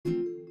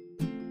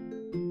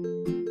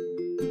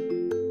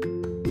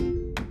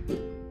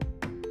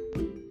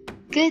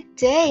Good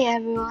day,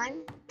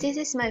 everyone. This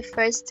is my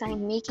first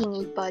time making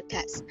a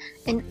podcast,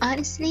 and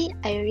honestly,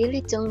 I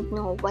really don't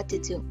know what to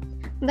do.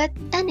 But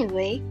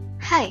anyway,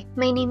 hi,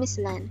 my name is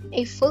Lan,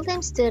 a full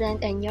time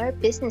student and your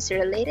business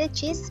related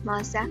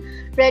chismosa,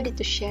 ready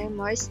to share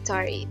more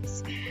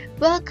stories.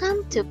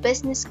 Welcome to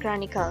Business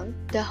Chronicle,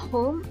 the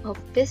home of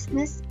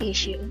business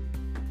issue.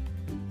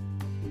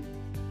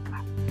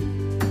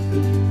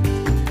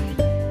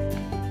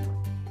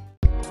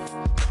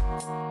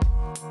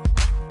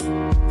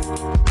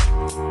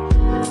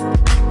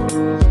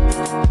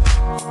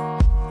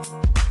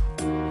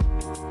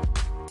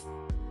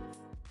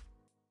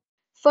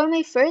 For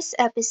my first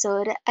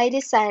episode, I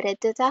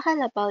decided to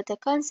tackle about the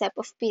concept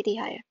of pity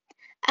hire.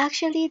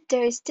 Actually,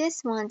 there's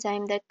this one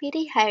time that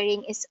pity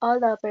hiring is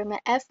all over my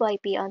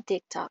FYP on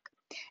TikTok.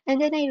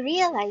 And then I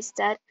realized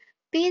that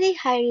pity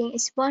hiring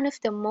is one of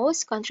the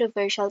most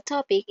controversial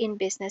topic in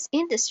business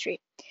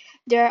industry.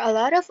 There are a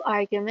lot of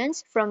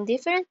arguments from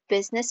different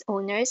business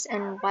owners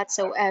and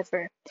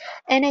whatsoever.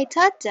 And I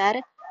thought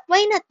that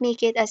why not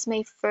make it as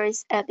my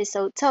first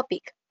episode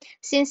topic,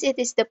 since it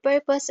is the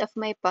purpose of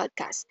my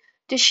podcast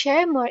to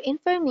share more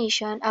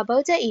information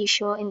about the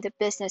issue in the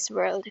business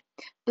world.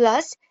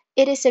 Plus,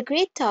 it is a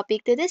great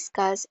topic to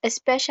discuss,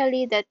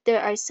 especially that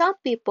there are some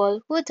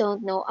people who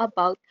don't know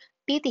about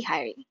PT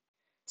hiring.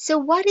 So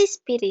what is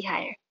pity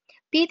hire?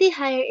 Pity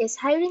hire is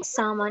hiring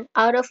someone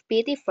out of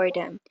pity for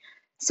them.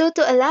 So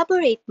to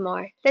elaborate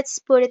more, let's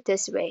put it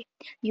this way.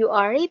 You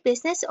are a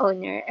business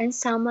owner and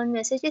someone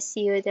messages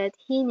you that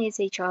he needs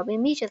a job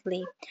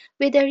immediately,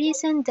 with the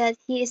reason that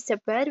he is the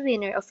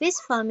breadwinner of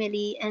his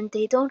family and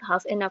they don't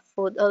have enough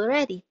food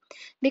already.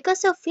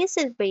 Because of his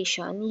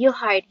situation, you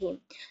hired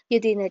him. You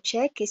did not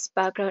check his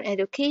background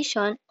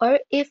education or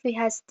if he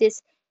has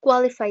this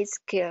qualified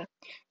skill.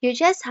 You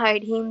just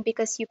hired him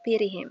because you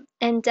pity him,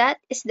 and that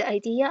is the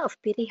idea of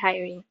pity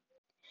hiring.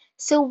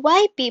 So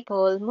why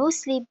people,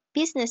 mostly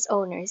business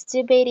owners,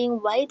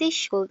 debating why they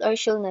should or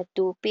should not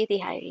do pity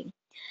hiring?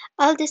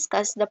 I'll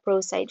discuss the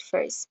pro side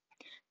first.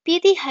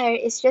 Pity hire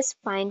is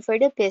just fine for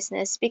the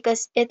business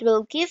because it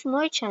will give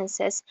more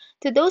chances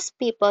to those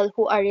people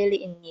who are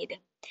really in need.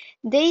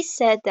 They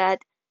said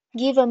that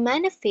give a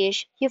man a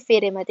fish, you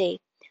feed him a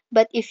day.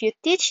 But if you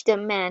teach the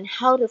man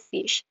how to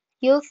fish,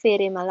 you'll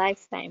feed him a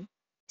lifetime.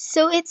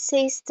 So it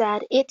says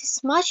that it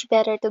is much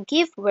better to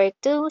give work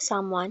to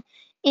someone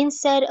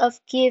instead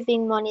of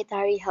giving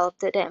monetary help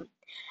to them.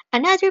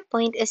 Another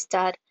point is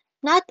that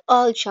not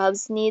all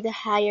jobs need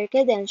higher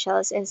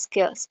credentials and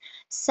skills,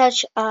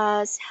 such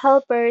as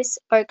helpers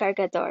or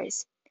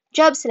cargadores.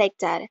 Jobs like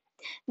that.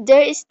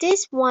 There is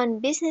this one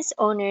business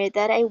owner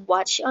that I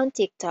watched on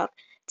TikTok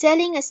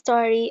telling a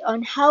story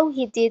on how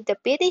he did the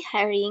pity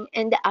hiring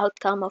and the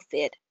outcome of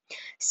it.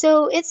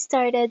 So it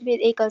started with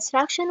a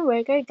construction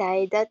worker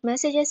guy that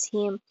messages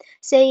him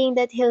saying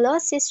that he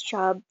lost his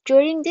job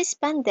during this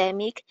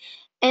pandemic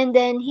and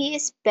then he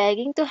is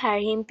begging to hire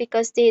him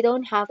because they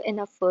don't have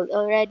enough food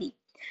already.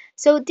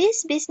 So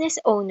this business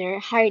owner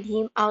hired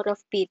him out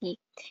of pity,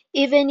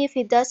 even if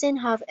he doesn't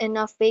have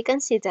enough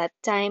vacancy that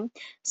time.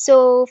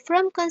 So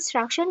from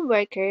construction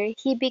worker,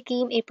 he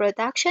became a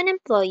production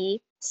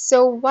employee.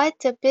 So what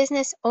the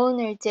business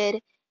owner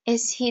did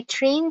is he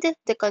trained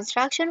the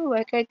construction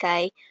worker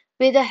guy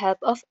with the help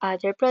of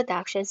other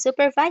production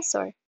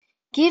supervisor.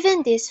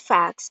 Given these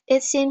facts,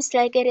 it seems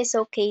like it is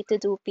okay to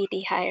do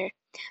PT hire.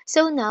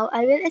 So now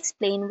I will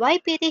explain why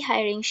PT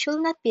hiring should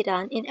not be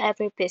done in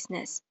every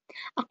business.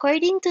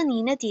 According to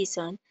Nina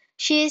Dizon,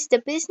 she is the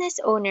business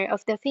owner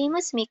of the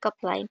famous makeup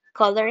line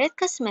Colored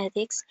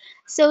Cosmetics,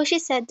 so she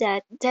said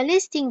that the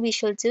least thing we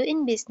should do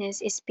in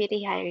business is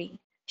PT hiring.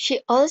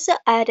 She also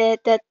added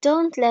that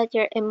don't let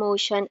your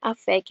emotion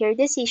affect your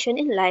decision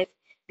in life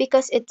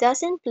because it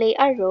doesn't play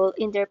a role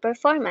in their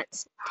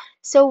performance.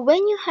 So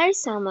when you hire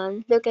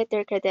someone, look at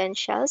their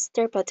credentials,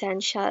 their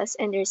potentials,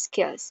 and their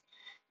skills.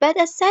 But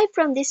aside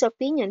from this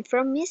opinion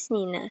from Miss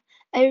Nina,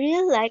 I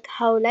really like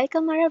how Laika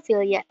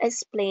Maravilla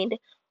explained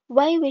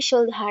why we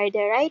should hire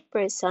the right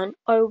person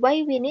or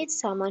why we need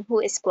someone who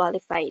is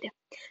qualified.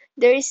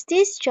 There is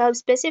this job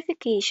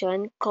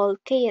specification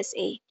called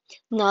KSA,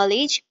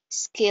 knowledge,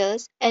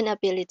 skills, and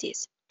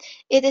abilities.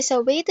 It is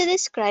a way to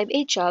describe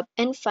a job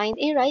and find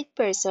a right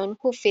person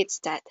who fits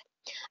that.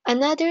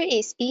 Another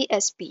is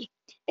ESP,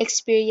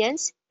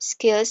 experience,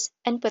 skills,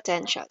 and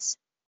potentials.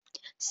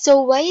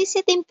 So why is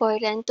it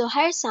important to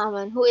hire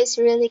someone who is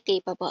really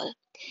capable?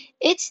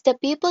 It's the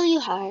people you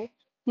hire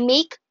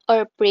make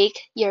or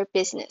break your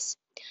business.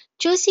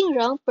 Choosing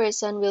wrong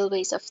person will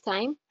waste of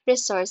time,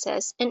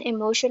 resources, and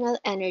emotional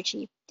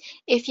energy.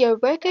 If your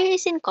worker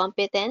is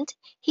incompetent,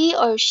 he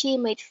or she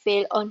might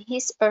fail on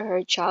his or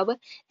her job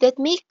that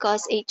may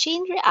cause a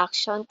chain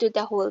reaction to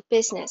the whole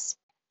business.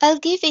 I'll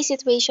give a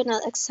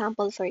situational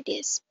example for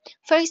this.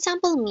 For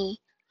example,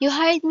 me, you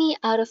hired me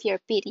out of your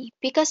pity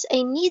because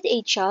I need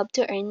a job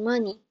to earn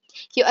money.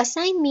 You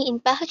assigned me in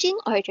packaging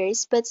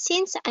orders, but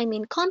since I'm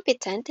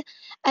incompetent,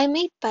 I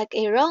may pack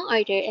a wrong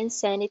order and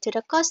send it to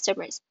the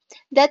customers.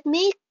 That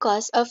may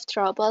cause of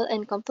trouble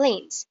and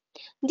complaints.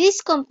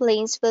 These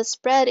complaints will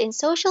spread in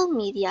social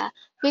media,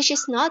 which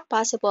is not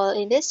possible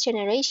in this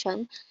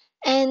generation,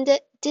 and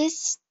that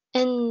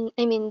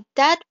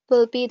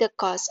will be the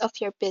cause of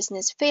your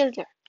business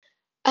failure.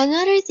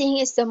 Another thing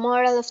is the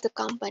moral of the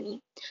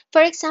company.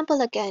 For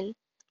example, again,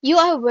 you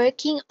are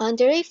working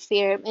under a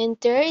firm and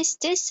there is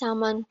this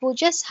someone who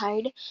just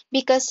hired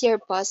because your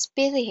boss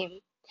paid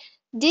him.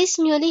 This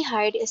newly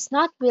hired is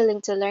not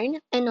willing to learn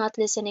and not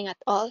listening at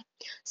all.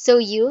 So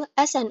you,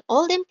 as an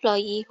old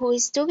employee who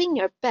is doing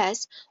your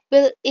best,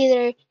 will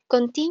either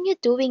continue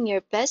doing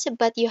your best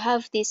but you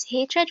have this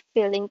hatred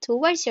feeling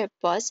towards your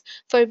boss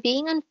for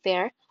being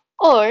unfair,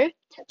 or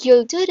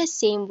you'll do the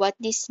same what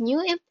this new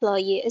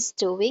employee is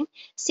doing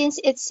since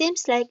it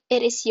seems like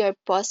it is your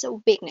boss'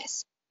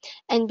 weakness.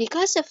 And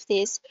because of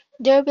this,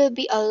 there will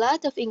be a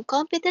lot of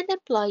incompetent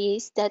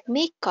employees that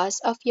make cause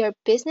of your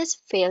business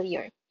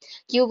failure.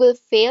 You will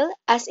fail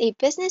as a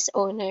business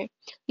owner.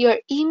 Your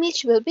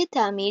image will be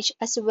damaged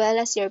as well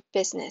as your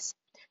business.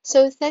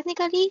 So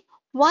technically,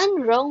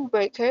 one wrong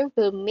worker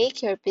will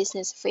make your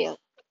business fail.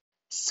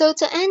 So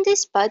to end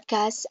this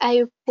podcast,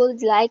 I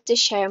would like to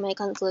share my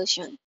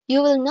conclusion.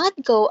 You will not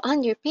go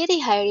under pity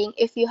hiring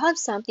if you have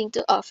something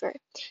to offer.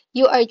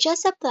 You are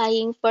just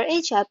applying for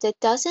a job that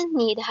doesn't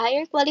need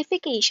higher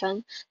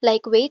qualification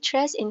like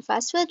waitress in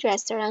fast food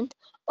restaurant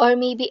or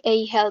maybe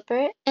a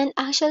helper and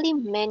actually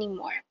many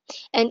more.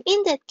 And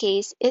in that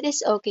case, it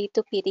is okay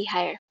to pity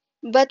hire.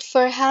 But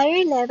for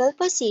higher level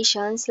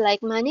positions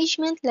like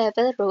management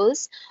level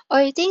roles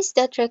or things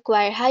that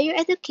require higher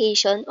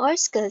education or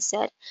skill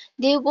set,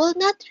 they will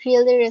not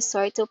really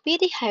resort to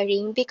pity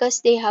hiring because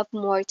they have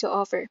more to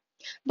offer.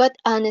 But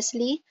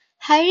honestly,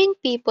 hiring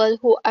people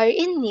who are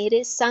in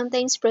need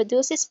sometimes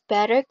produces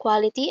better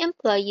quality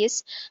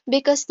employees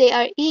because they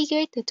are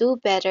eager to do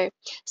better,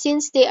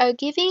 since they are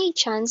given a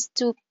chance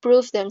to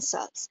prove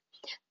themselves.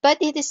 But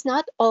it is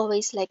not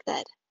always like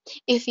that.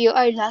 If you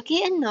are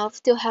lucky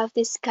enough to have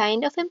this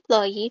kind of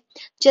employee,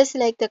 just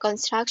like the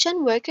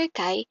construction worker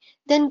guy,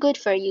 then good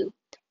for you.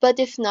 But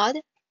if not,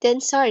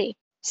 then sorry.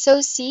 So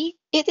see,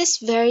 it is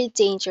very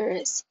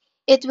dangerous.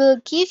 It will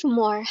give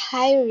more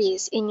high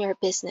risk in your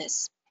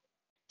business.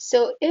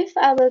 So if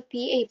I will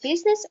be a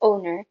business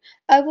owner,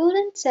 I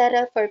wouldn't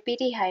settle for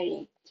pity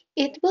hiring.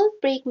 It will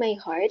break my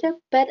heart,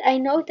 but I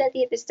know that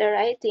it is the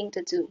right thing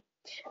to do.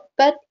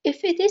 But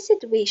if it is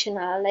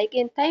situational, like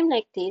in time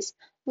like this,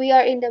 we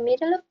are in the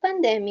middle of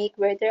pandemic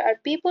where there are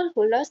people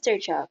who lost their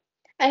job,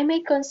 I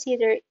may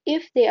consider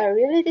if they are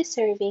really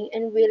deserving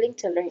and willing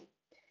to learn.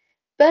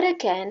 But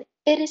again,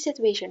 it is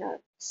situational.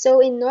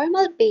 So in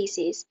normal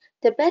basis,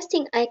 the best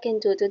thing I can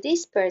do to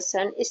this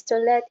person is to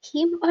let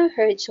him or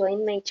her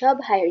join my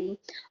job hiring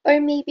or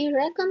maybe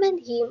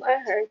recommend him or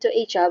her to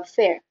a job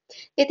fair.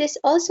 It is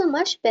also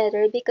much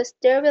better because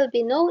there will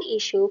be no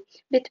issue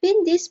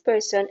between this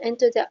person and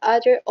to the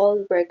other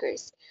all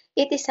workers.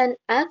 It is an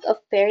act of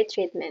fair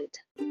treatment.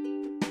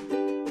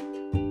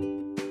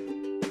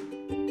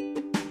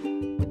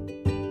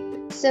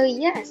 So,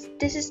 yes,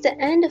 this is the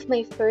end of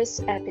my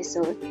first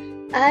episode.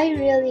 I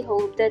really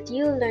hope that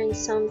you learned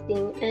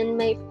something and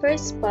my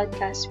first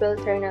podcast will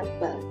turn out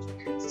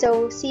well.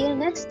 So, see you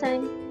next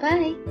time.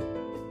 Bye!